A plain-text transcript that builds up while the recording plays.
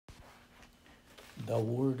The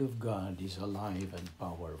Word of God is alive and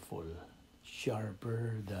powerful,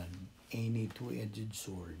 sharper than any two-edged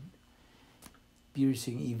sword,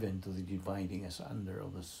 piercing even to the dividing asunder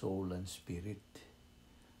of the soul and spirit,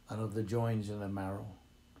 and of the joints and the marrow,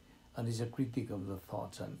 and is a critic of the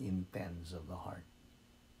thoughts and intents of the heart.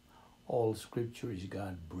 All Scripture is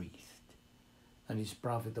God-breathed, and is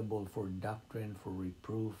profitable for doctrine, for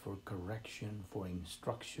reproof, for correction, for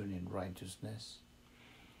instruction in righteousness,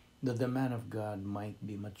 that the man of God might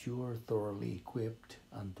be mature, thoroughly equipped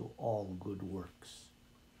unto all good works.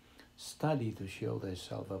 Study to show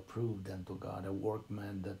thyself approved unto God, a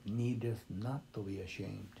workman that needeth not to be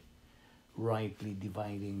ashamed, rightly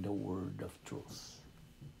dividing the word of truth.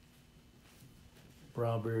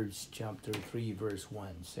 Proverbs chapter 3 verse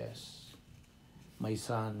 1 says, My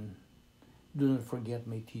son, do not forget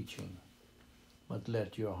my teaching, but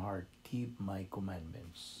let your heart keep my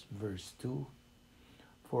commandments. Verse 2,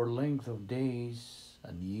 For length of days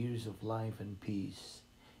and years of life and peace,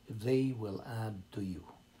 they will add to you.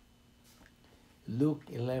 Luke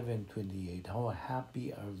 11:28, How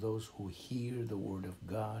happy are those who hear the word of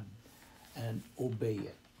God and obey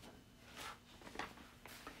it.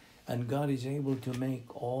 And God is able to make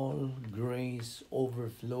all grace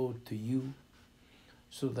overflow to you,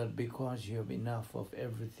 so that because you have enough of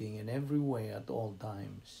everything in every way at all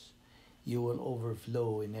times, you will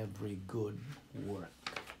overflow in every good work.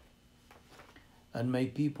 And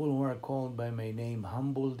my people who are called by my name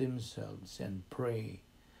humble themselves and pray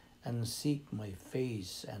and seek my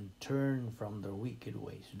face and turn from their wicked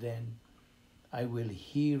ways. Then I will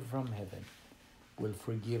hear from heaven, will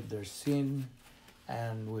forgive their sin,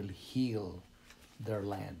 and will heal their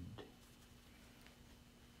land.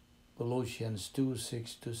 Colossians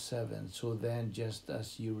 2:6-7. So then, just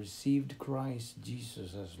as you received Christ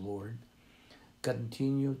Jesus as Lord,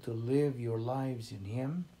 continue to live your lives in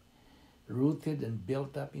Him, rooted and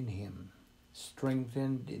built up in Him,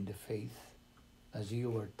 strengthened in the faith as you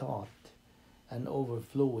were taught, and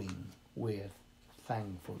overflowing with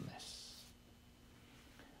thankfulness.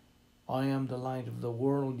 I am the light of the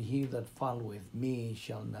world. He that followeth me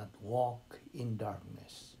shall not walk in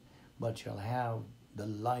darkness, but shall have the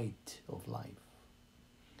light of life.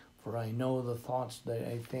 For I know the thoughts that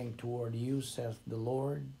I think toward you, saith the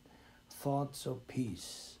Lord, thoughts of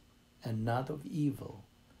peace and not of evil,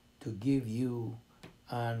 to give you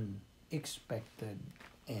an expected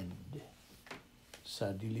end.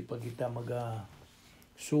 Sa dili pa kita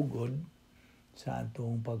sugod sa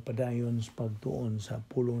atong pagpadayon sa pagtuon sa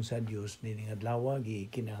pulong sa Dios nining adlaw,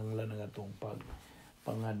 gikinahanglan ang atong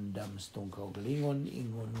pangandam sa tong kaugalingon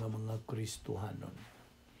ingon nga mga Kristohanon.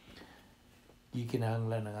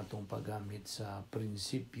 Gikinahanglan ang atong paggamit sa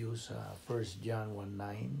prinsipyo sa 1 John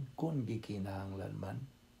 1:9 kung gikinahanglan man.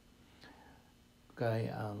 Kay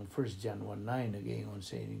ang 1 John 1:9 nag-iingon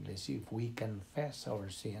sa English, if we confess our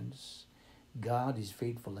sins, God is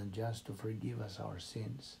faithful and just to forgive us our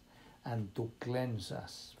sins and to cleanse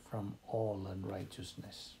us from all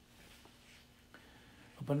unrighteousness.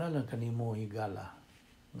 Kapanalang kanimo higala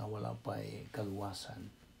nga wala pa'y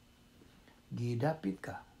kaluwasan, gidapit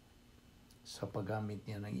ka sa paggamit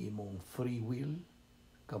niya ng imong free will,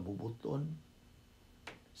 kabubuton,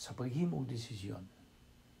 sa paghimong desisyon.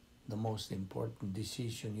 The most important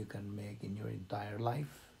decision you can make in your entire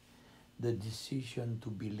life, the decision to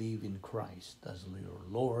believe in Christ as your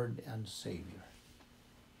Lord and Savior.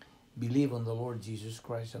 Believe on the Lord Jesus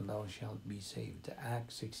Christ and thou shalt be saved.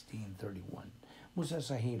 Acts 16:31. Musa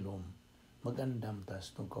sa hilom, magandam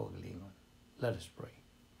tas tong kaugalingon. Let us pray.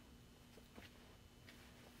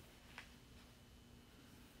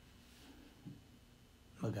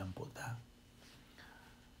 Magampo ta.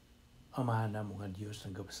 Amahan na mga Diyos,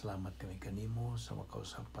 nagpasalamat kami kanimo sa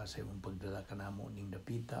makausap pa sa imong pagdala kanamo ning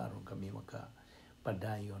dapita aron kami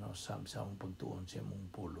makapadayon o sa among pagtuon sa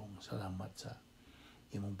imong pulong. Salamat sa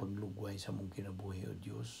imong paglugway sa among kinabuhi, O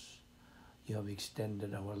Diyos. You have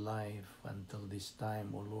extended our life until this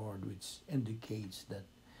time, O Lord, which indicates that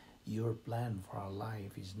your plan for our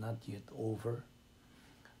life is not yet over.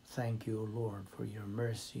 Thank you, O Lord, for your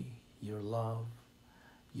mercy, your love,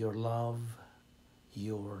 your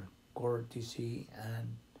courtesy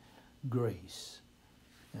and grace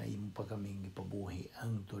nga imo pa kaming ipabuhi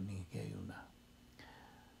hangtod ni kayuna.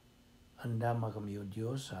 Andama kami, O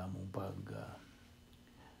Dios, sa among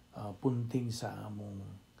punting sa among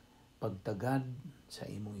pagtagad sa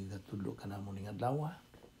imong igatudlo kanamo ning adlaw.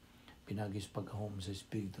 Pinagis pagahom sa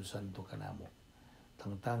Espiritu Santo kanamo.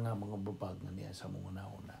 Tangtanga mga babag nga niya sa among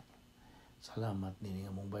una-una. Salamat nini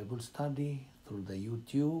among Bible study through the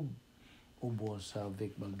YouTube ubo sa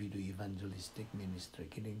Balbido Evangelistic Ministry.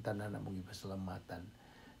 Kining tanan among ipasalamatan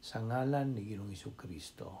sa ngalan ni Ginoong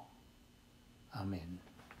Jesucristo. Amen.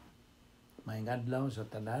 Maayong adlaw sa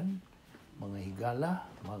tanan, mga higala,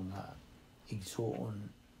 mga igsuon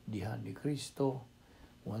diha ni Kristo.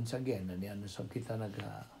 Once again, ano sa kita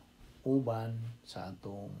nag-uban sa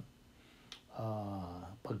atong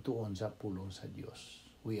pagtuon sa pulong sa Dios.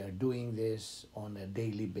 We are doing this on a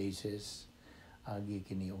daily basis. Agi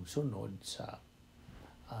kini og sunod sa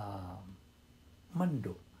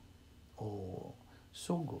mando o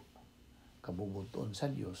sugo kabubuton sa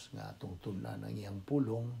Dios nga atong tudlan ang iyang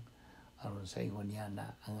pulong aron sa ingon niya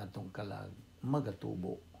na ang atong kalag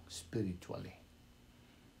magatubo spiritually.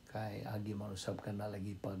 Kay agi man usab ka na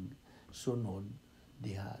lagi pag sunod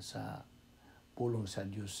diha sa pulong sa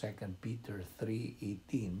Dios 2 Peter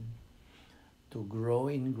 3:18 to grow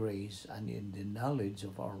in grace and in the knowledge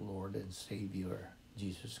of our Lord and Savior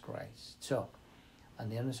Jesus Christ. So,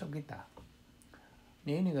 ano sa kita?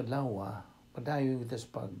 Niini adlaw padayon kita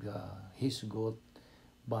sa pag hisgot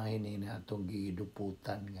bahin ni atong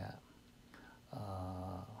giduputan nga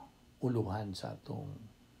uluhan sa atong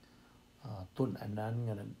tun-anan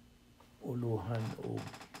nga uluhan o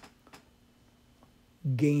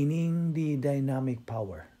gaining the dynamic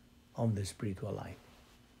power of the spiritual life.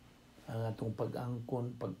 Ang atong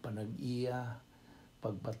pag-angkon, pagpanag-iya,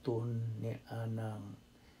 pagbaton ni anang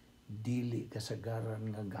dili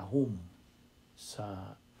kasagaran nga gahom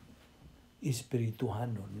sa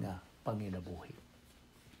espirituhanon nga panginabuhi.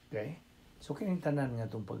 Okay? So kining tanan nga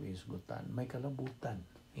atong pag-isgutan, may kalabutan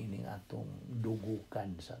ining atong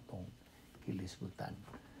dugukan sa atong kilisgutan.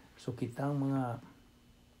 So kitang mga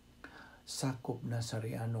sakop na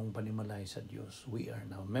sarianong panimalay sa Dios, we are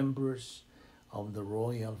now members of the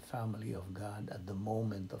royal family of God at the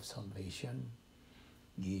moment of salvation.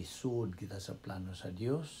 Gisud kita sa plano sa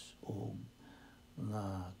Dios o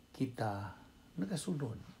nga kita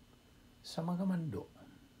nagasunod sa mga mando,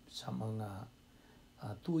 sa mga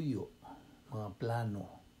tuyo, mga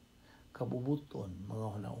plano, kabubuton, mga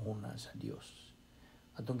hunahuna sa Dios.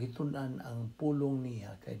 Atong gitun-an ang pulong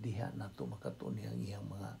niya kay diha nato makatuni ang iyang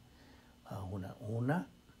mga hunahuna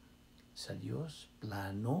sa Dios,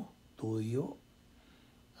 plano, tuyo,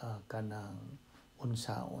 kanang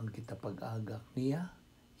unsaon kita pag-agak niya,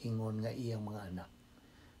 ingon nga iyang mga anak.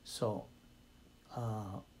 So,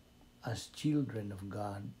 as children of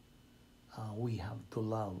God, we have to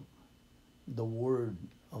love the Word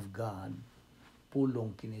of God,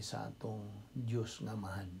 pulong kini sa atong Diyos nga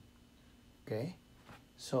mahan. Okay?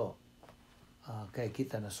 So, kay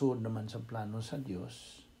kita nasud naman sa plano sa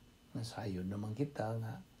Diyos, nasayod naman kita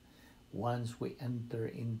nga once we enter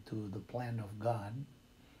into the plan of God,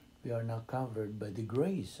 we are now covered by the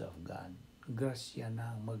grace of God. Grasya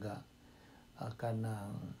na ang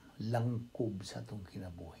kanang langkob sa atong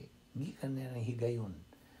kinabuhi. Gikan na higayon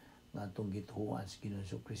nga atong gituhuan sa Ginoong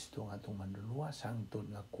Jesucristo nga atong manluluwas hangtod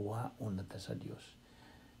nga kuhaon nata sa Dios.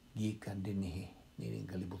 Gikan dinhi nining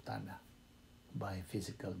kalibutan by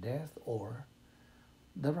physical death or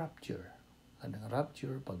the rapture. Kanang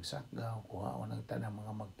rapture pagsakgaw kuhaon ang tanang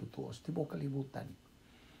mga magtutuo sa tibuok kalibutan.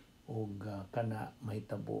 Og kana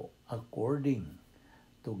mahitabo according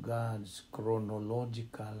to God's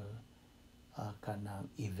chronological kanang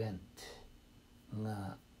event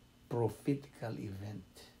nga prophetical event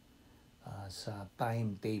sa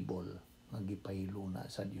timetable nga gipahiluna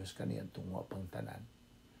sa Dios kaniadtong wapang tanan.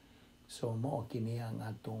 So mao kini ang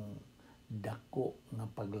atong dako nga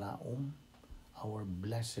paglaom, our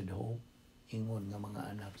blessed hope, ingon nga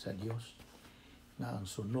mga anak sa Dios, nga ang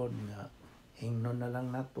sunod nga ingnon na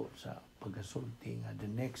lang nato sa pagasulti nga the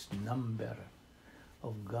next number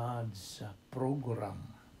of God's program,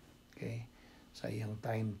 okay, sa iyang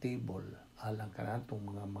timetable alang kanatong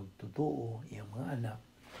mga magtutuo, iyang mga anak,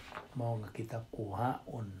 mao nga kita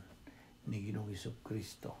kuhaon ni Ginoong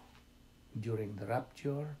Jesucristo during the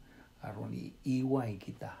rapture aron iiway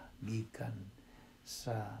kita gikan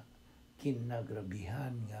sa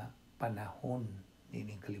kinagrabihan nga panahon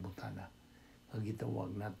nining kalibutan nga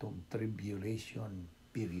gitawag natong tribulation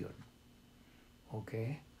period.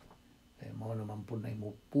 Okay? Mao naman po na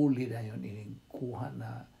mupuli dayon ining kuha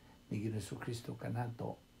na ni Ginoong Jesucristo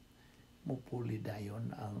kanato, mupuli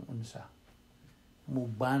dayon ang unsa,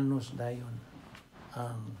 mubanos dayon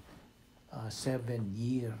ang 7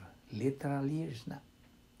 literal years na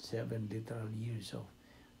 7 literal years of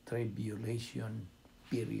tribulation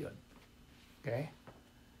period. Okay?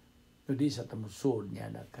 Di sa tamusod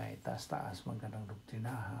niya na kay taas-taas man kanang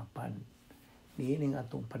doktrina pan niining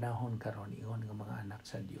atong panahon karon ingon nga mga anak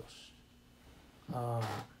sa Dios.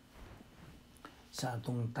 Sa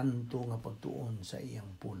atong tanto nga pagtuon sa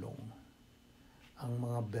iyang pulong, ang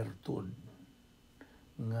mga bertud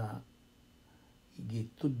nga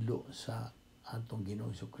gitudlo sa atong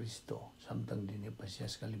Ginoong Kristo samtang dinhi pa siya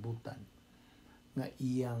sa kalibutan nga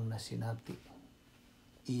iyang nasinati,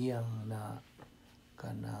 iyang na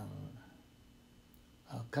kanang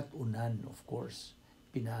katunan, of course,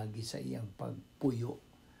 pinagi sa iyang pagpuyo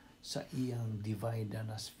sa iyang divine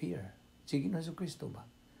sphere. Si Ginoong Kristo ba?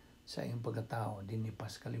 Sa iyang pagkatao, dinhi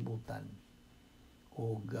pa sa kalibutan,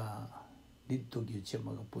 o didto gyud siya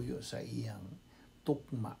magapuyo sa iyang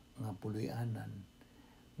tukma nga puloy-anan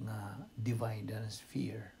nga divine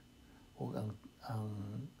sphere, o ang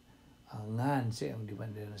ngan sa iyang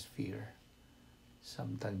divine sphere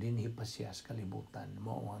samtang dinhi pa siya sa kalibutan,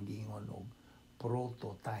 mao ang giingon og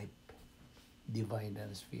prototype divine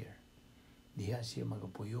sphere. Diha siya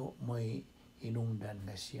magapuyo, mo'y hinungdan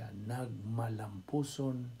nga siya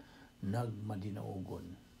nagmalampuson, nagmadinaugon.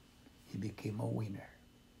 He became a winner.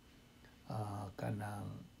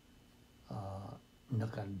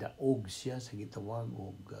 Nakadaog siya sa gitawag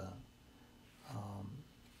og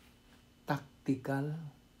tactical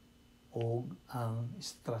o ang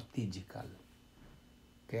strategical.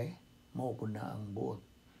 Okay? Mao ko na ang buot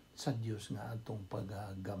sa Dios nga atong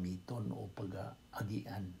paggamiton o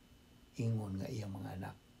pag-agian ingon nga iyang mga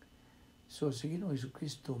anak. So sa Ginoong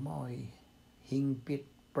Jesucristo mao'y hingpit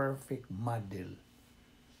perfect model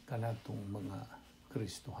kanatong mga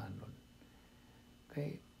Kristohanon.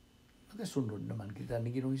 Okay? Nagasunod naman kita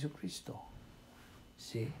ni Ginoong Jesucristo.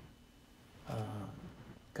 See?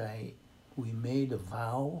 Kay we made a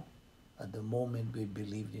vow at the moment we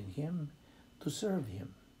believed in Him to serve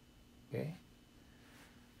Him. Okay?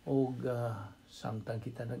 O samtang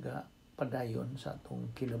kita nagapadayon sa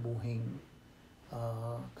atong kinabuhing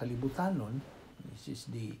kalibutanon, this is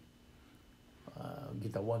the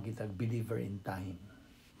gitawag kita believer in time.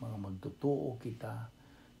 Mga magtutuo kita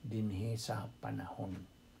dinhi sa panahon.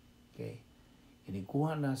 Okay?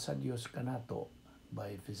 Inikuha na sa Dios kanato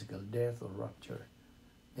by physical death or rapture,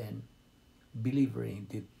 then believer in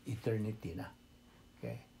eternity na.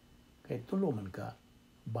 Okay? Kaya tulo man ka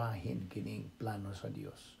bahin kining plano sa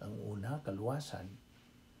Dios. Ang una, kaluwasan.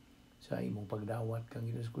 Sa imong pagdawat kang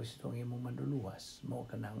Ginoong Kristo ang imong maduluwas, mao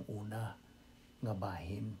ka na ang una nga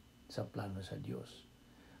bahin sa plano sa Dios.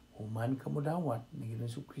 Human ka mo dawat ni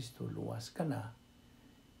Ginoong Kristo, luwas ka na,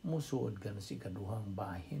 musuod ka na si kaduhang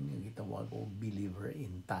bahin nga gitawag og believer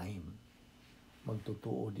in time.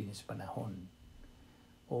 Magtutuo din sa panahon.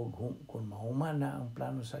 O kung mahuman na ang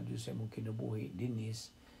plano sa Dios sa imong kinabuhi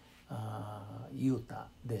dinis yuta,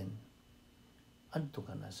 then adto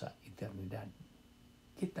ka na sa eternidad.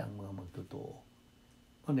 Kita ang mga magtutuo.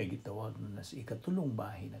 Kung gitawag na sa ikatulong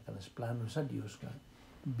bahin na kanas plano sa Dios nga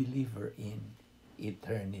believer in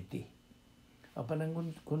eternity. Apan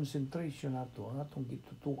ang concentration nato ang atong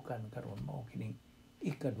gitutukan karon mao kining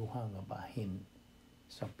ikaduha nga bahin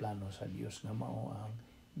sa plano sa Dios nga mao ang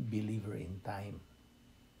believer in time.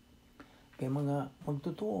 Kay mga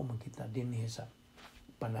magtutuo man kita dinhi sa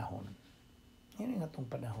panahon. Yan ang atong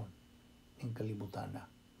panahon ng kalibutan na.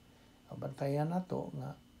 Bantayan nato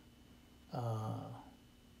nga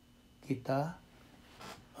kita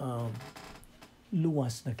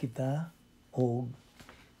luwas na kita o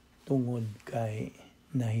tungod kay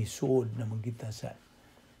nahisod naman kita sa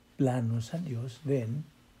plano sa Dios, then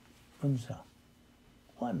unsa?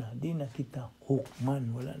 Wala, di na kita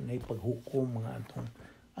hukman, wala na ipaghukom mga atong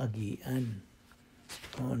agian.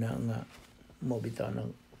 O na nga, mabitaw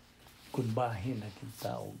ng kunbahin na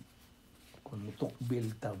kita o kung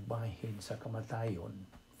mutukbil tagbahin sa kamatayon,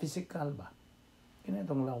 physical ba? Kaya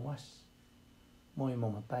itong lawas. Mo'y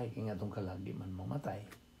mamatay, kaya itong kalagi man mamatay.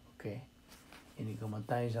 Okay? Hindi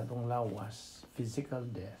kamatay sa itong lawas, physical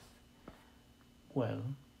death. Well,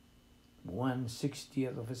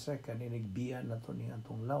 1/60th of a second, inigbiya na ito ni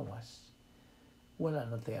itong lawas.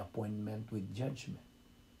 Wala na tayo appointment with judgment.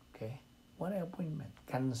 Okay? Wala appointment.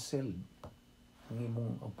 Cancelled ang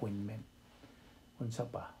imong appointment. Unsa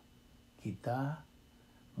pa? Kita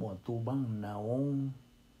moatubang naong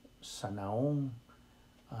sa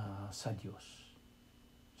Dios,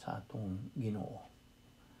 sa atong Ginoo,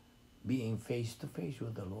 being face to face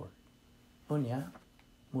with the Lord. Unya,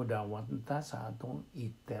 mudawat ta sa atong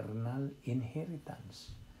eternal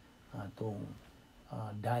inheritance, atong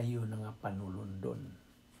dayo na nga panulundon.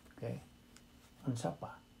 Okay? Unsa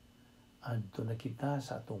pa? Adto na kita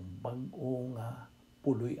sa atong bag-o nga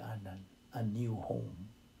puloy-anan, a new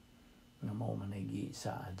home, na mao man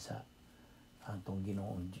gisaad sa atong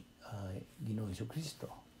Ginoong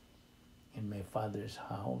Jesucristo. In my Father's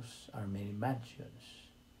house are many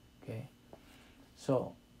mansions. Okay?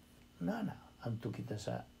 So, adto kita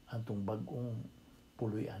sa atong bag-ong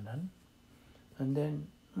puloy-anan. And then,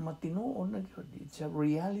 Matinuon na gyud. It's a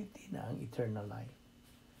reality na ang eternal life.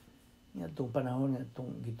 Nga itong panahon nga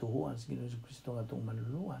itong gituhuan sa Ginoong Kristo nga itong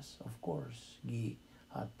manluluwas, of course,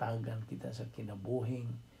 gihatagan kita sa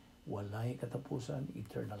kinabuhing walay katapusan,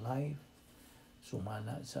 eternal life,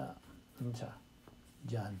 sumana sa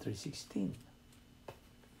John 3:16.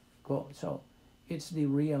 So, it's the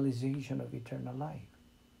realization of eternal life.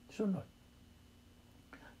 Sunod,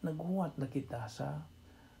 naghuwat na kita sa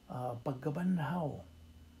pagkabanhaw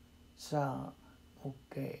sa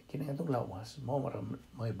kini atong lawas,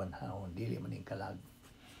 may banhawon, dili man ning kalag.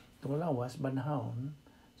 Itong lawas, banhawon,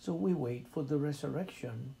 so we wait for the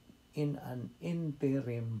resurrection in an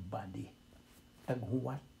interim body.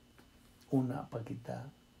 Taghuwat, una pa kita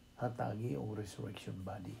hatagi o resurrection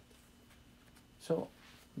body. So,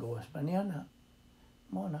 gawas pa niya na,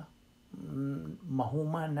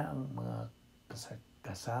 mahuman na ang mga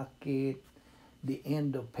kasakit, the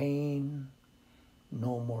end of pain,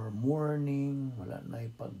 no more mourning, wala na'y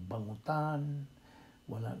pagbangutan,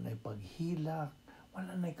 wala na'y paghilak,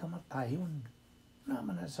 wala na'y kamatayon.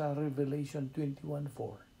 Naman na sa Revelation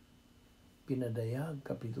 21:4. Pinadayag,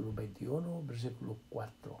 Kapitulo 21, versikulo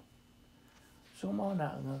 4. So,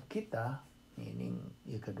 mauna nga kita, meaning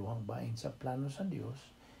ikaduhang bahin sa plano sa Dios,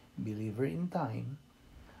 believer in time,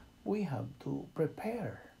 we have to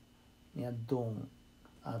prepare niya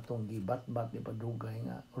atong gibat-bat ni padugay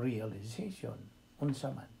nga realization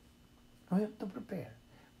unsa man. We have to prepare.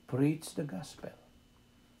 Preach the gospel.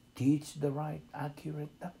 Teach the right,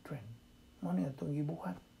 accurate doctrine. Ano itong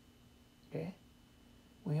gibuhat? Okay?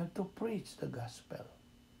 We have to preach the gospel.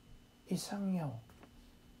 Isang yaw.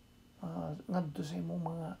 Ngadto sa imong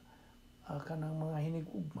mga kanang mga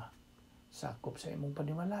hinigugma. Sakop sa imong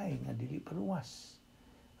panimalay nga dili paluwas.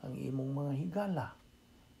 Ang imong mga higala,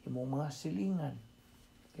 imong mga silingan.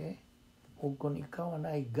 Okay? Ug kung ikaw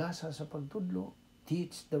ay gasa sa pagtudlo,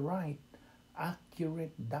 teach the right,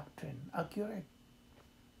 accurate doctrine. Accurate.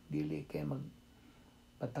 Dili kay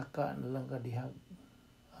magpataka na lang ka dihag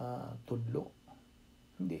tudlo.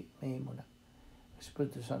 Hindi, mahimo na.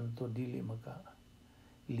 Espiritu Santo dili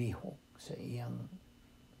lihok sa iyang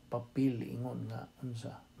papil ingon nga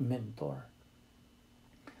unsa mentor.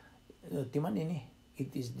 Timan ini,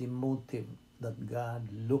 it is the motive that God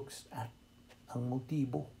looks at. Ang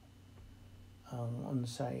motibo, ang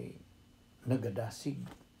unsay nagadasig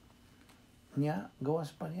niya, gawas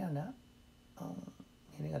pa niya na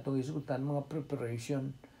hindi atong isutan mga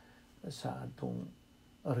preparation sa atong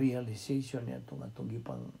realization niya atong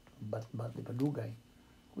gipang bat-bat ni padugay.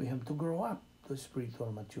 We have to grow up to spiritual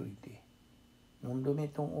maturity. Nung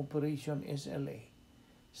dumitong Operation SLA,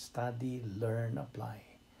 study, learn, apply.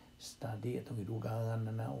 Study, atong idugangan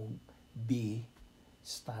na naog B,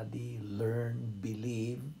 study, learn,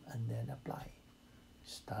 believe, and then apply.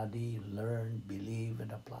 Study, learn, believe, and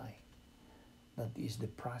apply. That is the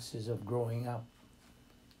process of growing up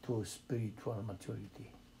to spiritual maturity.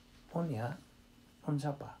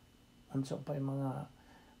 Unsa pa yung mga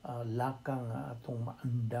lakang atong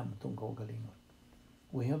maandam itong kaugalingon.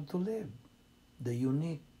 We have to live the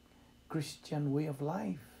unique Christian way of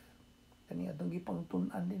life. Kani atong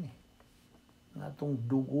gipangtun-an din nga atong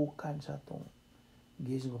dugukan sa atong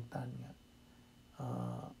gisgutan nga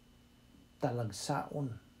talagsaon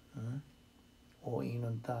o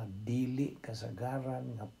inunta dili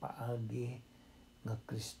kasagaran nga paagi nga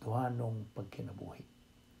Kristohanong pagkinabuhi.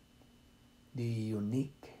 The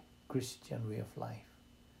unique Christian way of life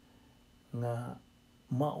nga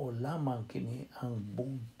mao lamang kini ang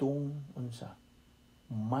bugtong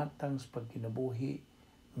matang sa pagkinabuhi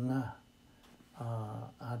nga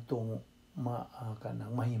atong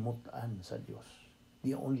kanang mahimutan sa Dios.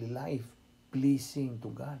 The only life pleasing to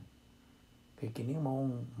God. Kay kini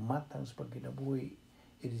maong matang sa pagkinabuhi,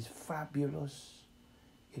 it is fabulous,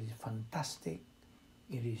 it is fantastic,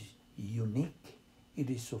 it is unique, it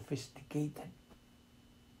is sophisticated.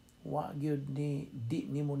 Wa gyud di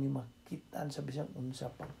nimo ni makitaan sa bisag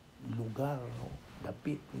unsa pang lugar o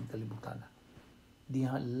dapit ning kalibutan.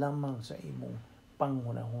 Diha lamang sa imong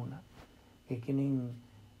panghunahuna. Kay kining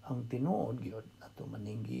ang tinuod gyud ato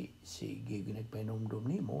maninggi sige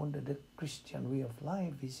ginagpahinumdum nimo that the Christian way of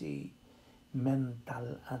life is a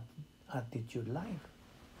mental attitude life.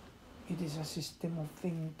 It is a system of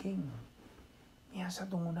thinking. Niya sa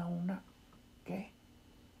itong una-una. Okay?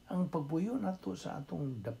 Ang pagbuyo nato sa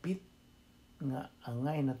atong dapit nga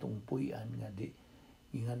angay natong puyan nga di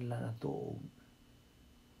ginganlan nato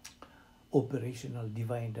operational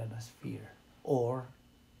divine sphere or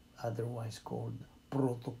otherwise called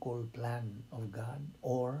protocol plan of God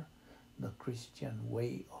or the Christian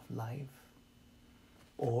way of life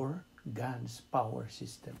or God's power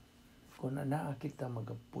system. kung anaa kita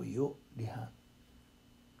magapuyo diha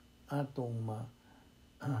atong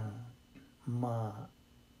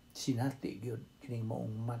sinati gyud kining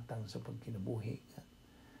maong matang sa pagkinabuhi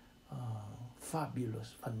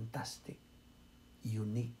fabulous, fantastic,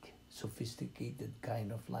 unique, sophisticated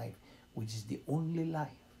kind of life, which is the only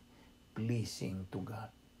life pleasing to God.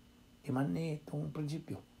 Iman ni itong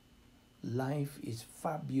prinsipyo. Life is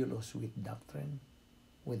fabulous with doctrine,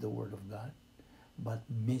 with the Word of God, but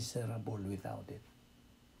miserable without it.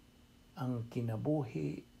 Ang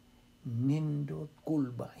kinabuhi, nindot,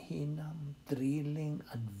 kulba, hinam, thrilling,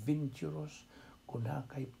 adventurous, kung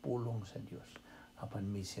kay pulong sa Dios. Apan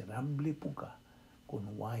miserable po ka kung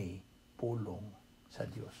why pulong sa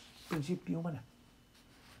Dios. Prinsipyo man na.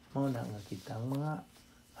 Mauna nga kitang mga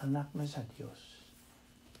anak na sa Dios.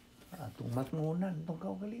 Atong matngunan, itong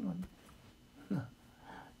kaugalingon.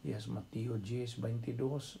 Yes, Mateo 10:22,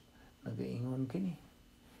 nagaingon kini.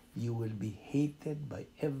 You will be hated by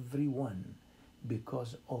everyone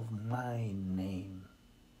because of my name.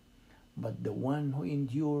 But the one who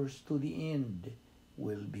endures to the end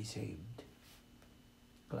will be saved.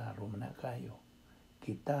 Klaro man na kayo.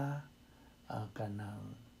 Kita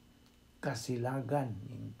kanang kasilagan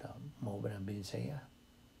inta mao ba Bisaya.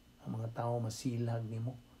 Ang mga tao masilag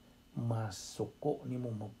nimo, masuko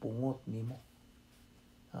nimo, mapungot nimo.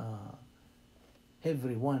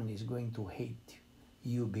 Everyone is going to hate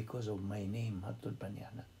you because of my name. Hatod pa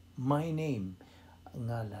niya na. My name,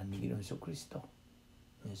 ngalan ni Ginoong Jesucristo.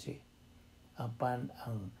 You see? Apan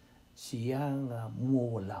ang siya nga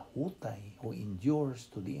muwalahutay o endures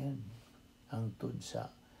to the end. Hangtod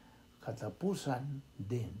sa katapusan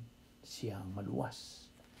din siyang maluwas.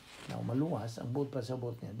 Now, maluwas, ang buot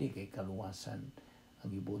pasabot niya, di kay kaluwasan ang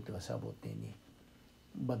ibuot pasabot niya.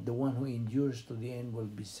 But the one who endures to the end will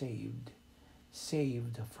be saved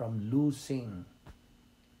from losing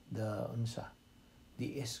the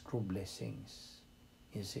escrow blessings.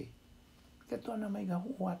 You see? Kato na may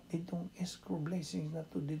gahuwat ditong escrow blessings na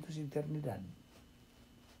to dito sa eternidad.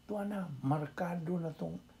 Tuwa na, markado na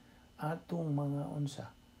tong atong mga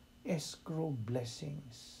escrow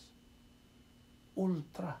blessings.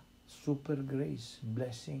 Ultra, super grace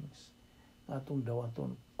blessings. Atong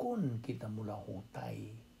dawaton, kung kita mula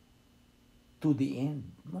hutay to the end,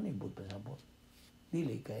 manibot pa sabot.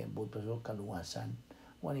 Dili kaya bot pa sabot kaluwasan.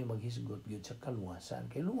 Wala maghisgot yun sa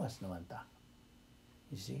kaluwasan. Kaya luwas naman ta.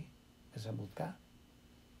 You see? Kasabot ka.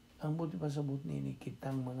 Ang buti pa sabot nini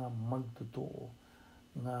kitang mga magtotoo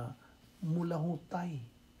nga mula hutay.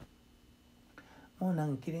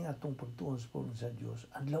 Munang kining atong pagtuon sa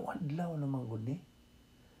Dios, adlaw-adlaw naman gud ni.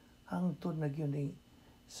 Hangtod na gyud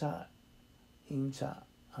sa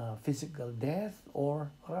physical death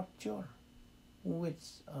or rapture,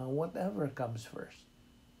 which whatever comes first.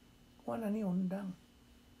 Wala ni undang.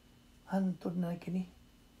 Hantod na kini.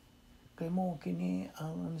 Kay mo kini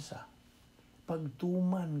ang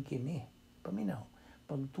pagtuman kini. Paminaw,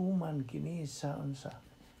 pagtuman kini sa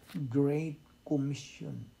Great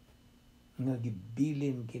Commission nga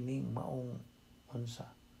gibilin kining maong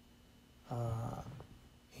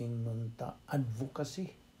advocacy.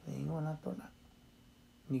 Ingon nato na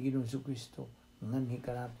ni Ginoong Jesucristo nganhi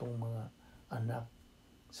kanatong mga anak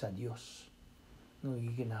sa Dios nga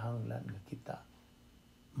gikinahanglan nga kita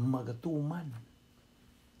magatuman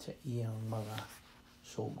sa iyang mga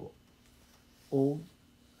sugo. O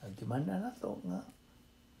nagtiman na nato nga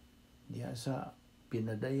diya sa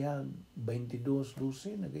pinadayag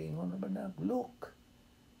 22:12 nagaingon na ba na, look,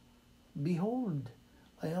 behold,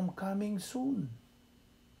 I am coming soon.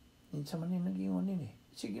 Sa man yung nag-ingon nini.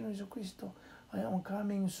 Sige na Jesucristo, I am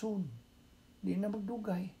coming soon. Di na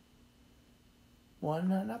magdugay.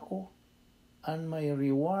 Wala na ako. And my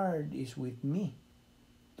reward is with me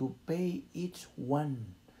to pay each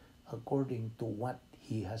one according to what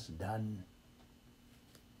he has done.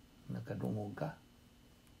 Nakadungog ka.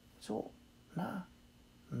 So,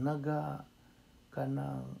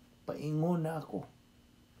 kanang paingon na ako.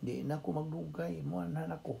 Di na ako magdugay.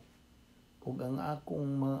 Muanan ako. Kung ang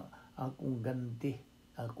akong ganti,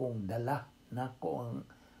 akong dala, nako ang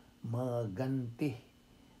mga ganti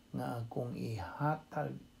nga akong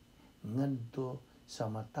ihatag ngadto sa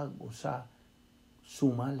matag usa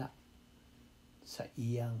sumala sa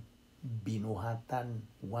iyang binuhatan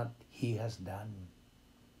what he has done.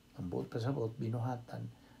 Ang buot pasabot binuhatan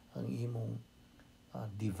ang imong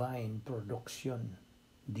divine production,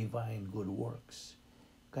 divine good works.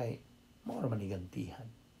 Kay mo ra man igantihan.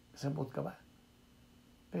 Kasabot ka ba?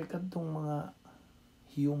 Kaya kadtong mga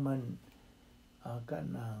human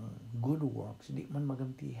kanang good works, di man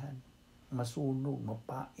magantihan. Masunog,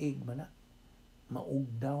 mapaig man na,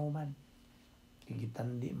 maugdaw man.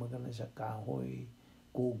 Gitandi magana sa kahoy,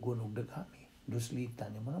 kugon og dagami. Duslita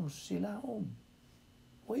ni mo na sila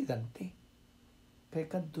Uy, ganti. Kay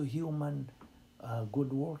kadto human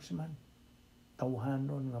good works man.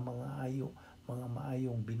 Tawhanon nga mga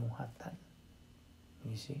maayong binuhatan.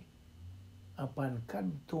 You see? Apan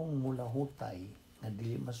kadtong mulahutay nga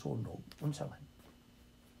dili masunog, unsa man?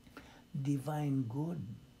 Divine good.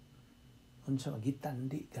 Unsa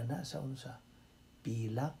gitandi kana sa unsa?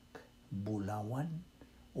 Pilak, bulawan,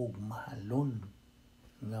 ug mahalon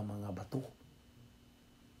nga mga bato.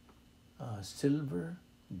 Silver,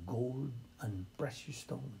 gold, and precious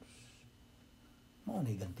stones. Mao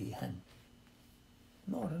ni gantihan.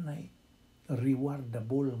 Nora nay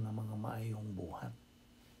rewardable nga mga maayong buhat.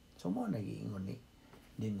 So mo nag-iingon ni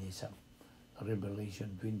dinhi sa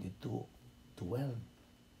Revelation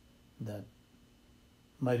 22:12 that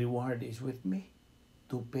my reward is with me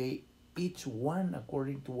to pay each one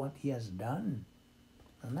according to what he has done.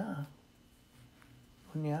 Ana,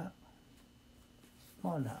 kunya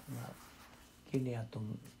mo na nga kini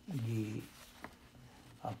atong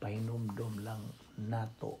pahinumdom lang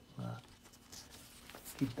nato nga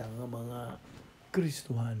kita nga mga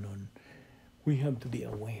Kristohanon, we have to be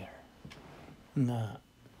aware na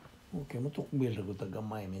okay, matukbil na ko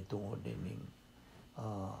tagamay may tungod din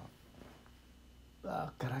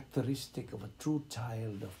characteristic of a true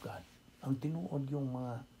child of God. Ang tinuod yung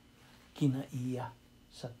mga kinaiya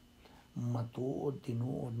sa matuod,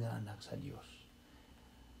 tinuod nga anak sa Diyos.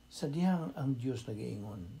 Sa diyang ang Diyos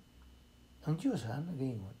nag-iingon, ang Diyos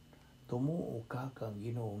nag-iingon, tumuo ka kang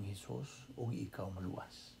Ginoong Hesus o ikaw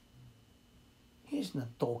maluwas. He's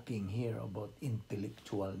not talking here about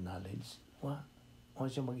intellectual knowledge. O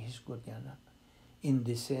siya maghisgot niya na. In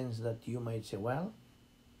the sense that you might say, well,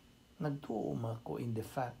 nagtuom ako in the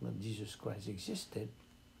fact that Jesus Christ existed,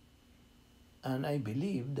 and I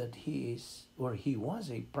believe that he is, or he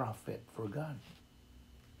was a prophet for God.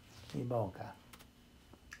 Ibaw ka.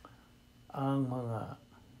 Ang mga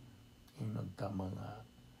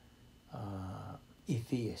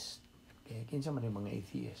atheist. Okay? Kinsa man yung mga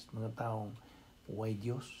atheist, mga taong way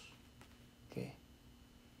Diyos. Okay?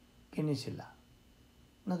 Kini sila.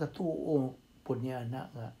 Nagatuo po niya na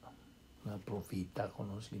nga propita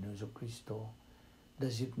kuno si Ginoong Kristo.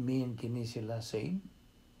 Does it mean kini sila saved?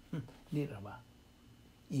 Di ra ba?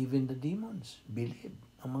 Even the demons believe.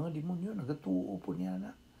 Ang mga demonyo nagatuo po niya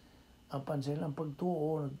na. Apan silang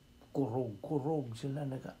pagtuo, kurog sila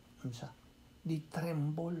unsa? Di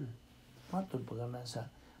tremble. Matod pag nasa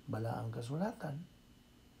balaang kasulatan.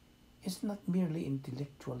 It's not merely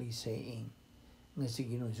intellectually saying nga si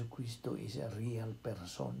Ginoong Kristo is a real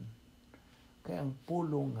person. Kaya ang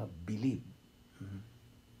pulong nga believe.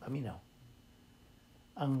 Paminaw.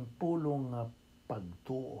 Ang pulong nga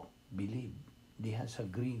pagtuo, believe, diha sa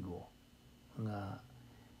Griego nga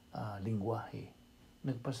lingwahe,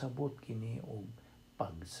 nagpasabot kini og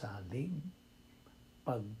pagsalig,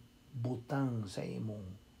 pagbutang sa imong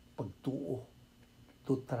pagtuo,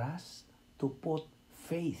 to trust, to put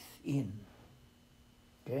faith in.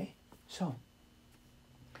 Okay? So,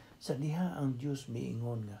 sa diha ang Diyos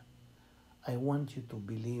miingon nga, I want you to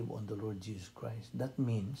believe on the Lord Jesus Christ. That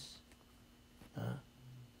means,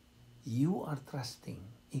 you are trusting,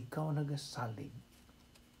 ikaw nagasalig,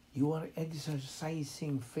 you are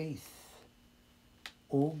exercising faith,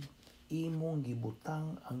 o imong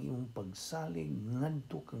gibutang ang imong pagsalig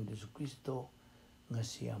ngadto kang Hesus Kristo nga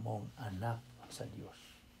siya mong anak sa Dios.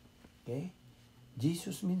 Okay?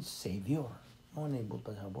 Jesus means Savior. Mo na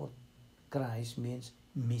ibutang habot. Christ means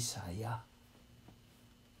Messiah.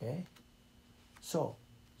 Okay? So,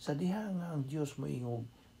 sa diha nga ang Dios moingog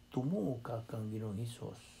tumuo ka kang Ginoong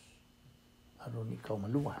Hesus aron ikaw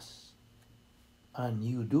maluwas. And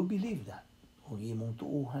you do believe that. Kung imong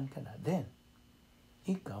tuuhan ka na, then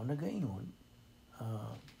ikaw nagaingon,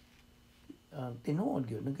 tinuod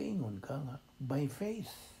yun, nagaingon ka nga, by faith,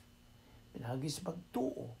 pinagis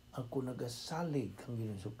pagtuo, ako nagasalig kang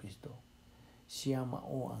Ginoong Kristo. Siya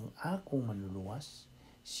mao ang akong manluluwas,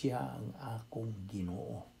 siya ang akong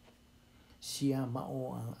Ginoo. Siya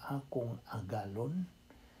mao ang akong agalon,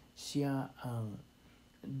 siya ang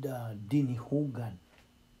dinihugan.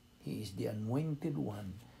 He is the anointed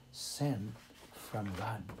one sent from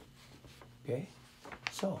God. Okay?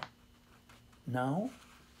 So, now,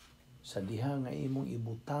 sa diha nga imong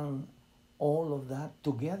ibutang all of that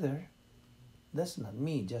together, that's not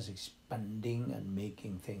me just expanding and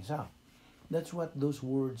making things up. That's what those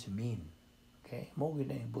words mean. Okay? Mo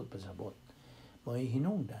ginaibot pasabot. Mo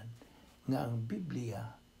hinungdan nga ang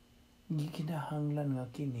Biblia gikinahanglan nga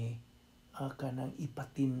kini kanang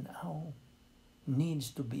ipatinaw, needs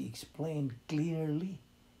to be explained clearly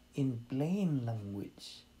in plain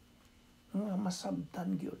language nga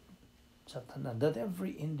masabtan gyud sa tanan, that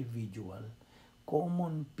every individual,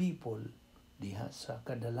 common people diha sa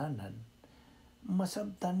kadalanan,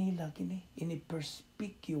 masabtan nila kini in a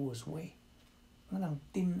perspicuous way nga nang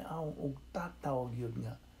tin-aw og tataw gyud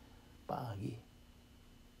nga paagi.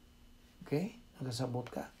 Okay? Nagasabot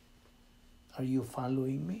ka? Are you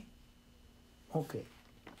following me? Okay.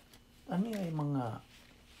 Ano ay mga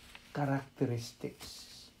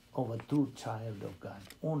characteristics of a true child of God?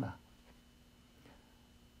 Una,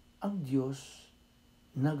 ang Diyos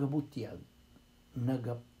nagabutyag,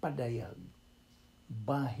 nagapadayag,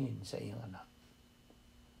 bahin sa iyang anak.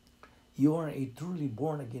 You are a truly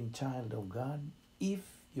born-again child of God if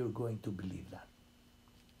you're going to believe that.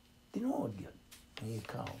 Tinuod yun.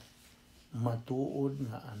 Ikaw, matuod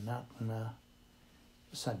nga anak na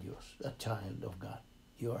sa Diyos, a child of God.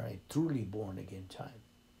 You are a truly born-again child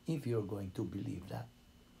if you're going to believe that.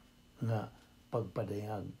 Nga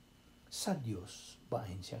pagpadayag sa Diyos,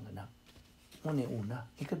 bahin siyang anak. Una,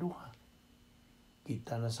 ikaduha.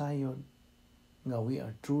 Kita na sayon nga we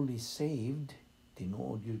are truly saved,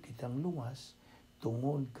 tinuod yun kitang luwas,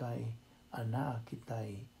 tungod kay anak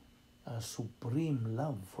kitay supreme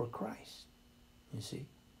love for Christ. You see?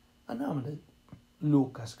 Ano man,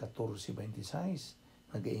 Lucas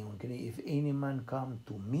 14:26, nag-iingon kini, if any man come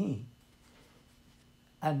to me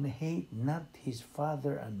and hate not his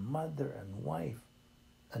father and mother and wife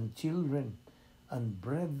and children and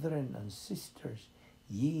brethren and sisters,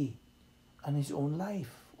 yea, and his own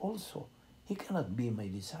life also, he cannot be my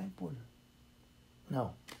disciple.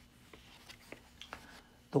 Now,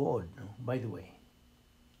 tuod, by the way,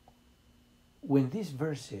 when these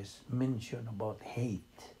verses mention about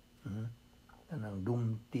hate, kanang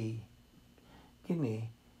dumti, kini,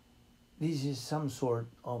 this is some sort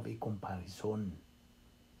of a comparison.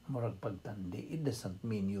 Murag pagtandi, it doesn't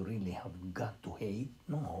mean you really have got to hate.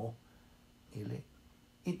 No.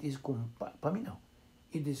 It is paminaw.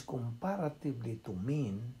 It is comparatively to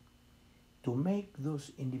mean to make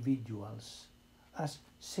those individuals as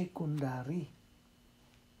secondary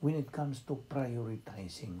when it comes to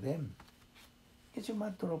prioritizing them. It's a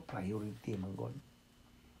matter of priority, my God.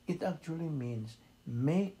 It actually means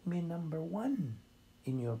make me number one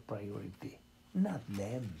in your priority, not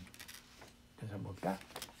them. Kasabot ka?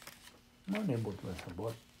 Manibot na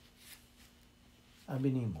sabot.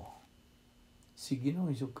 Abi nimo, si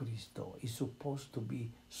Ginoong Jesucristo is supposed to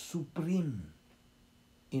be supreme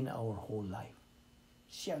in our whole life.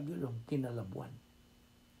 Siya gyud kinalabuan.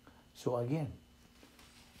 So again,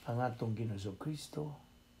 ang atong Ginoong Jesucristo,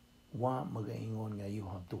 wa magaingon nga you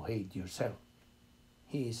have to hate yourself.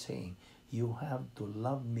 He is saying, you have to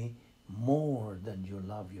love me more than you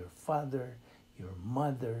love your father, your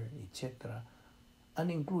mother, etc., and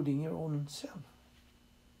including your own self.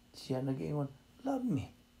 Siya nag-iingon, love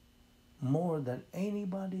me more than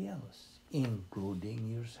anybody else, including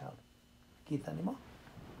yourself. Kita ni mo?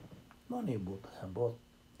 Manibot sa bot.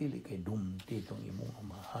 Dili kay dumti itong imong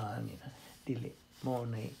amahan. Dili mo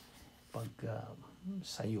na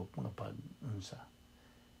sayop nga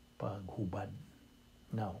paghubad.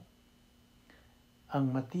 Now,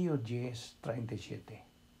 ang Mateo 10:37,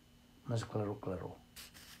 mas klaro-klaro.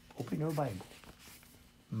 Open your Bible.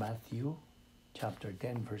 Matthew chapter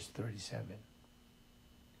 10 verse 37.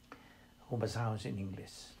 Kung basahon sa in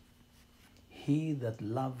English. He that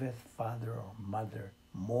loveth father or mother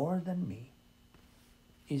more than me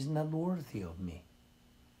is not worthy of me.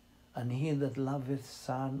 And he that loveth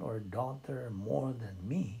son or daughter more than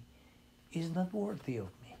me is not worthy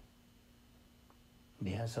of me.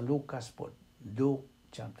 Diha sa Lucas po, Luke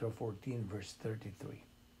chapter 14 verse 33.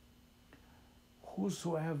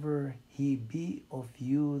 Whosoever he be of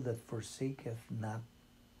you that forsaketh not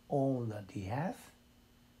all that he hath,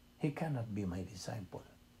 he cannot be my disciple.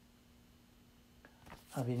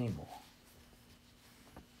 Abi nimo,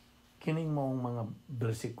 kining maong mga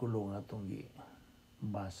bersikulo nga itong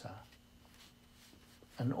basa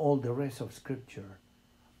and all the rest of Scripture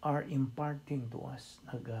are imparting to us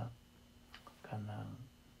kanang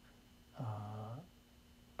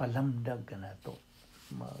palamdag ka na ito,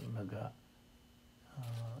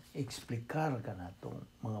 eksplikar ka na itong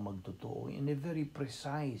mga magtotoo in a very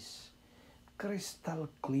precise,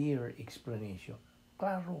 crystal clear explanation.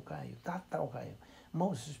 Klaro kayo, tataw kayo.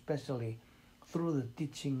 Most especially through the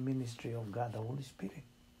teaching ministry of God, the Holy Spirit.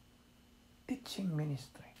 Teaching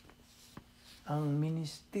ministry. Ang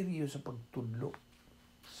ministeryo sa pagtudlo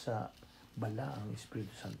sa bala ang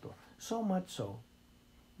Espiritu Santo. So much so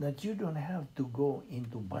that you don't have to go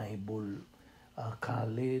into Bible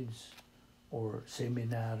college or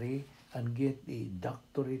seminary and get a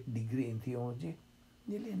doctorate degree in theology.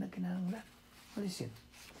 Dili na kinahanglan. Listen,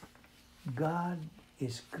 God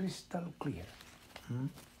is crystal clear.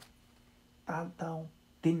 Tataw,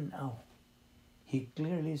 tinaw. He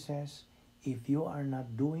clearly says, if you are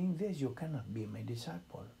not doing this, you cannot be my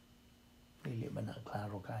disciple. Dili ba na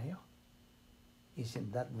klaro kayo?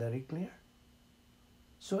 Isn't that very clear?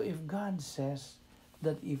 So if God says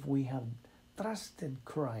that if we have trusted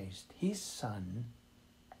Christ, His Son,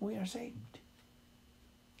 we are saved.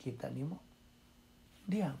 Kita nimo?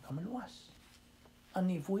 Diyan ka maluwas. And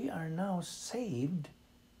if we are now saved,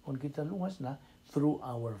 kung kita luwas na, through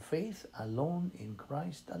our faith alone in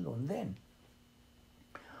Christ alone, then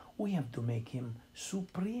we have to make Him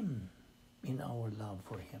supreme in our love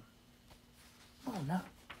for Him. Na,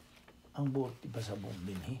 ang buot ipasabong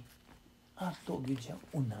binhi. Ato gid siya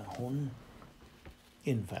unahon.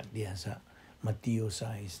 In fact, diya sa Mateo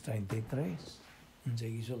 6:33, sa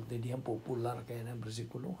gisulti diyan popular kaya ng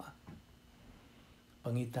bersikulo ha.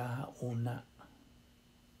 Pangitaha una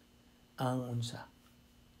ang unsa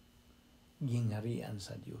gingharian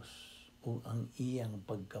sa Dios o ang iyang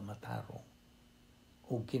pagkamatarong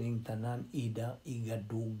o kining tanan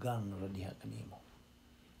igadugang radiha kanimo.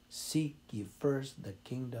 Seek ye first the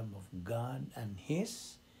kingdom of God and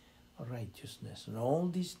His righteousness, and all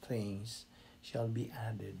these things shall be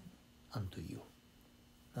added unto you.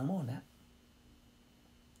 Namo na,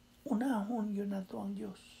 unahon yun na to ang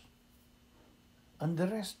Diyos. And the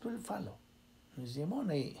rest will follow. Kasi mo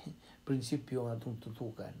na prinsipyo nga itong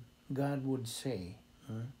tutukan. God would say,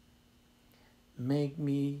 make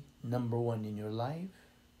me number one in your life,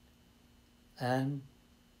 and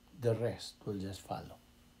the rest will just follow.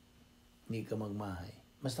 Hindi ka magmahay.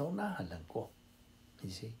 Basta unahan lang ko.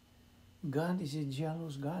 You see? God is a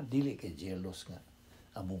jealous God. Dili kay jealous nga.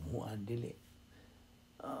 Amumuan, dili.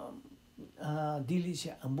 Dili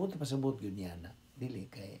siya. Ang buot pasabot yun niya na. Dili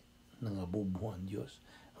kay nangabubuhan Diyos.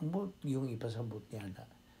 Ang buot yung ipasabot niya na.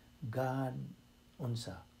 God,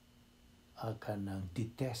 unsa, kanang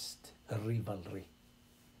detest rivalry.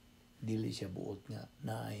 Dili siya buot nga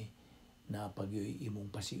na ay napagyoy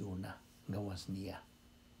imong pasiuna gawas niya.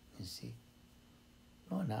 You see?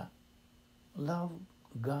 No na, love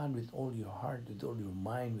God with all your heart, with all your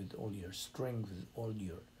mind, with all your strength, with all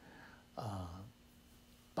your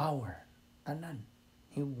power. Tanan,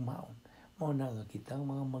 higugmaon. Mo na nga kitang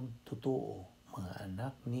mga magtotoo, mga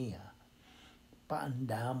anak niya,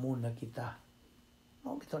 paandamo na kita.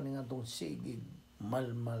 Mo bitaw ni nga itong sigig,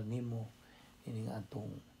 malmal nimo, ini nga itong,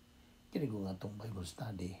 kinigo nga itong Bible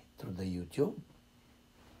study through the YouTube.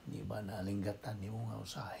 Di ba nalinggatan nimo nga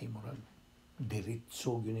usahay mo rin,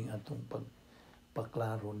 diritso yun nga itong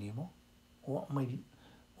pagklaro nimo. Wa may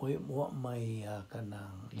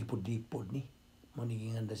kanang lipod-lipod ni. Mo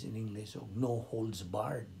naging andas in English o no holds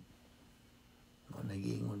barred. Mo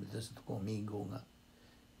nag-iingon dito sa itong amigo nga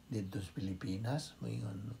dito sa Pilipinas,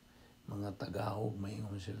 mayingon mga Tagahog,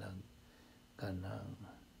 mayingon silang kanang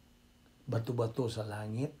bato-bato sa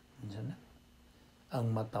langit. Diyan na.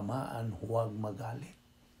 Ang matamaan, huwag magalit.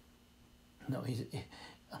 No,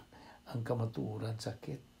 ang kamatuuran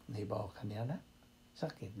sakit. Naibaw ka niya na?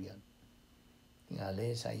 Sakit yan.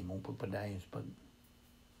 Tingali sa imong pagpadayon sa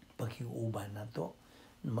paghiuban na to,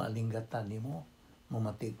 malinggatan ni mo,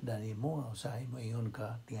 mamatikda ni mo, usahay mo iyon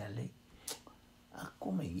ka, tingali.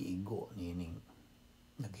 Ako may giigo nining,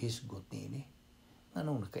 naghisgot nini.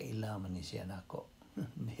 Anong nakailaman ni siya nako?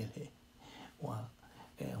 Dili. Wow.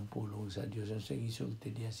 Kaya ang pulong sa Diyos ang sa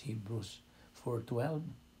isulti niya sa Hebrews 4:12.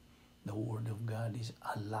 The Word of God is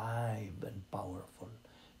alive and powerful,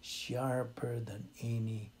 sharper than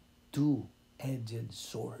any two-edged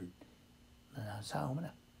sword. Nasaan mo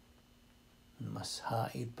na? Mas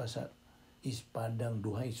hait pa sa ispadang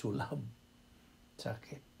duhay sulab.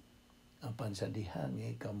 Sakit. Ang pansadihan nga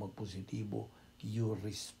ikaw magpositibo, you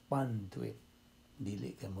respond to it.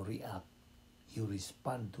 Dili ka mo react. You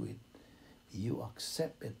respond to it. You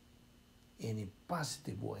accept it in a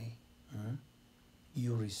positive way.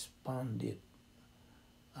 You respond it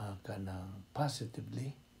kanang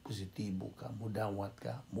positively, positibo ka, mudawat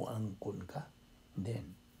ka, muangkon ka,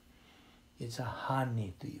 then it's a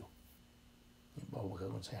honey to you. Bawa ka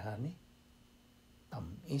kung sa honey,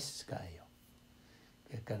 tamis kayo.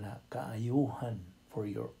 Kaya kana kaayuhan for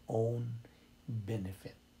your own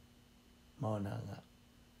benefit. Mao na nga,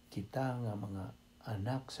 kita nga mga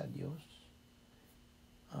anak sa Dios,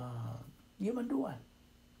 gimanduan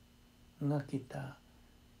nga kita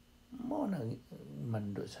mo na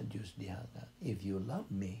mando sa Dios diha nga, if you love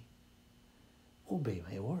me, obey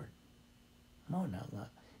my word. Mo na nga,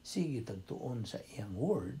 sige tagtuon sa iyang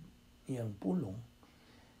word, iyang pulong,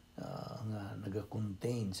 nga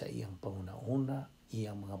nagakontain sa iyang pangunauna,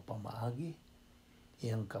 iyang mga pamaagi,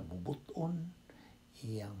 iyang kabubuton,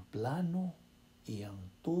 iyang plano,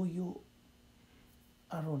 iyang tuyo,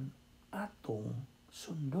 aron atong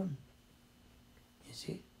sundon. You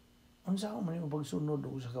see? Unsa man yung pagsunod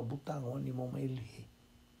o sa kabutang o ni mo mailhi,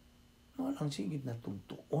 no ang sigit na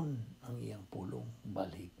tugtuon ang iyang pulong.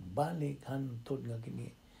 Balik hantod nga kini,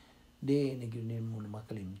 di na gyud mo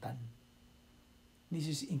makalimtan. This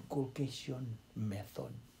is inculcation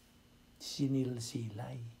method.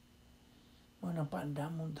 Sinilsilay. Mga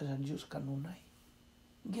napaandamon ta sa Diyos kanunay.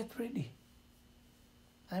 Get ready.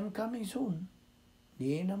 I'm coming soon.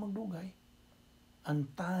 Di na magdugay.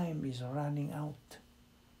 And time is running out.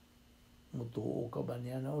 Mutuo ka ba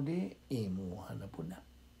niya na o di? Imuha na po na.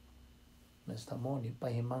 Basta mo, di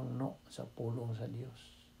pahimang no sa pulong sa Diyos.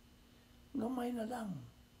 Gamay na lang.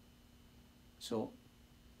 So,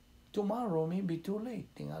 tomorrow may be too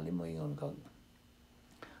late. Tingali mo yung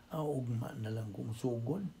ugma na lang kung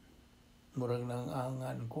sugod. Murang nang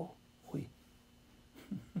angan ko. Uy,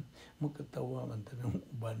 magkatawa man tanong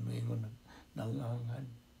uban mo yung nang angan.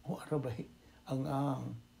 O arabay,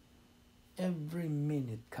 ang every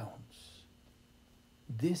minute counts.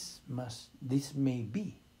 This may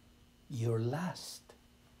be your last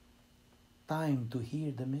time to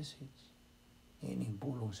hear the message. Ining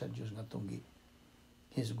pulong sa Diyos nga tunggi.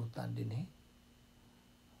 Hisgutan din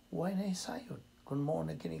Why na isayod? Kung mo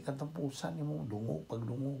na kini katapusan ni mong dungog,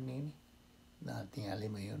 pagdungog nini. Na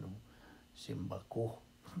tingali mo yun, simbako.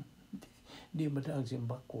 Di ba na ang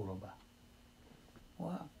simbako ba?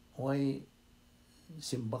 Why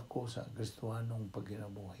simbako sa Kristohanong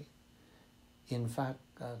pagkinabuhi? In fact,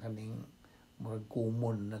 kaning murag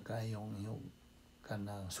common na kayong yung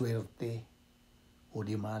kanang swerte o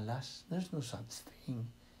di malas. There's no such thing.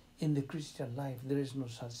 In the Christian life, there is no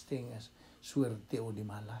such thing as swerte o di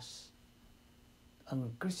malas.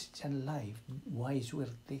 Ang Christian life, why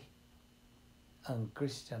swerte? Ang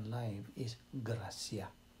Christian life is grasya.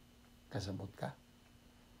 Kasabot ka?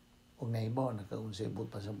 Huwag na iba, nakaonsibot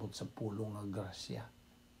pasabot sa pulong ng grasya.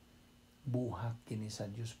 Buhat kini sa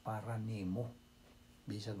Diyos para nimo.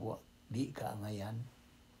 Bisag di ka ngayan.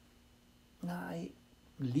 Nga ay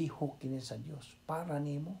lihok kini sa Diyos para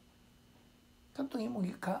nimo. Katong imong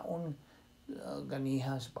ikaon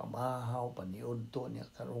ganiha sa pamahaw, paniudto niya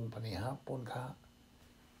karong panihapon ka.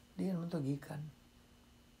 Di naman to gikan.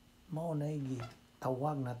 Mao na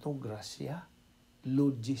tawag na to grasya,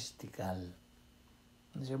 logistical.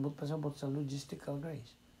 Pasabot sa logistical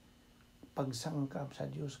grace. Pagsangkap sa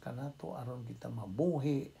Dios kanato aron kita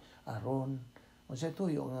mabuhi, aron unsa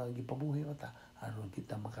tuyo nga gipabuhi mata, aron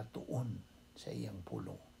kita makatuon sa iyang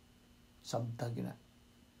pulong. Sabtag na.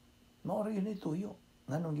 Mao ra yun tuyo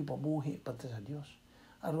nganong gipabuhi pati sa Dios,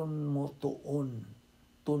 aron mo tuon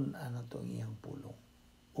tun-an nato ang iyang pulong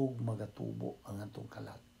ug magatubo ang atong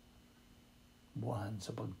kalag. Buhan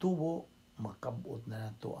sa pagtubo, makabot na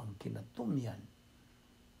nato ang kinatumyan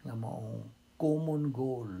nga maong common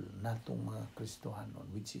goal natong mga Kristohanon,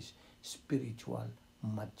 which is spiritual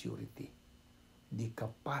maturity, the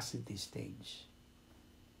capacity stage.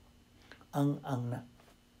 Ang na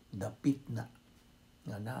dapit na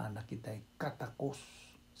nga naa na kita'y katakos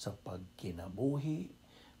sa pagkinabuhi,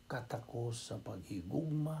 katakos sa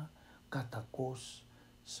paghigugma, katakos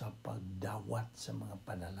sa pagdawat sa mga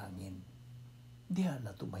panalangin. Diha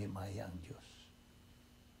na tumahimaya ang Diyos.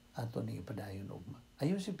 Ato ni ipadayon ugma.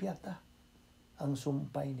 Ayaw si Piyata ang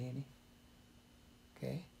sumpay nini.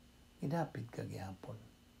 Okay? Idapit ka gihapon.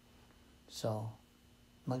 So,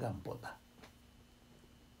 magampo ta.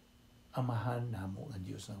 Amahan namo nga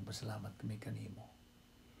Diyos, ng pasalamat kami kanimo.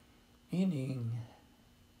 Ining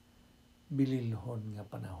bililhon nga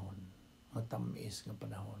panahon, matamis nga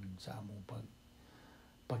panahon sa among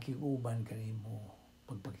pagkiuban kanimo,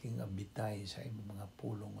 pagpakingabitay sa imong mga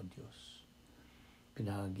pulong o Diyos.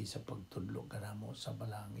 Pinagi sa pagtudlo kanamo sa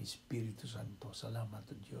balang Espiritu Santo. Salamat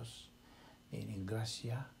o Diyos. Ining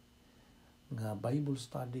grasya nga Bible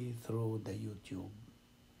study through the YouTube.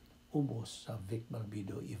 Ubos sa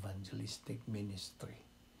Balbido Evangelistic Ministry.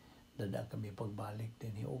 Dada kami pagbalik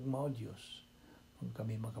din ugma o Diyos. Kung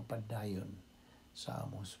kami makapadayon sa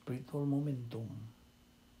among spiritual momentum,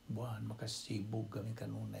 buwan makasibog kami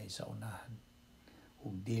kanunay sa unahan.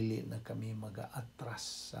 Ug dili na kami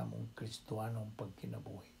mag-aatras sa among Kristohanong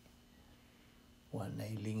pagkinabuhi.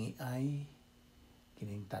 Wanay lingi ay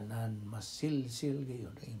kining tanan masilsil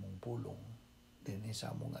gayon ang imong pulong dinhi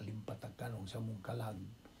sa among alimpatakan ug sa among kalag.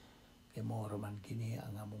 Kay mao raman kini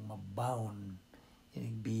ang among mabawn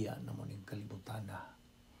ining biya namon ning kalibutana.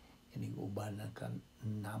 Ining uban na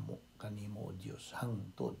namo kanimo o Dios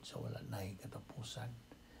hangtod sa wala nay katapusan.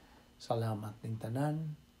 Salamat ning tanan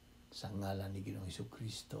sa ngalan ni Ginoong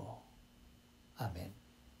Hesukristo. Amen.